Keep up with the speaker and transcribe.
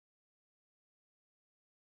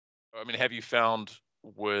I mean, have you found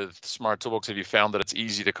with Smart Toolbox, have you found that it's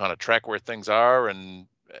easy to kind of track where things are and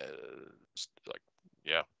like,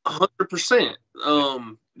 yeah, 100%.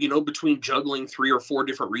 yeah, Between juggling 3 or 4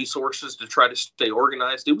 different resources to try to stay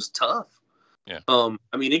organized, it was tough. yeah,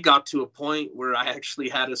 It got to a point where I actually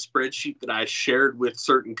had a spreadsheet that I shared with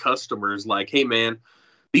certain customers, like, hey man,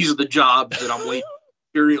 these are the jobs that I'm waiting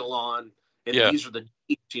material on, and yeah, these are the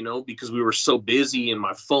dates, because we were so busy and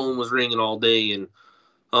my phone was ringing all day. And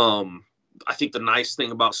I think the nice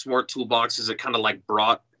thing about Smart Toolbox is it kind of like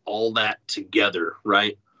brought all that together,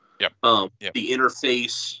 right? yeah, yeah, The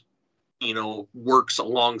interface, works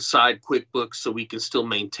alongside QuickBooks so we can still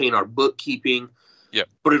maintain our bookkeeping, yeah,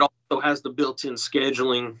 but it also has the built-in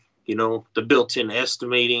scheduling, the built-in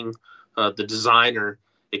estimating, the designer.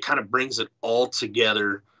 It kind of brings it all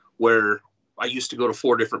together where I used to go to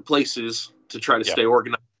 4 different places to try to yeah. stay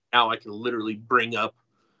organized. Now I can literally bring up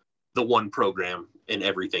the one program and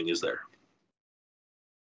everything is there.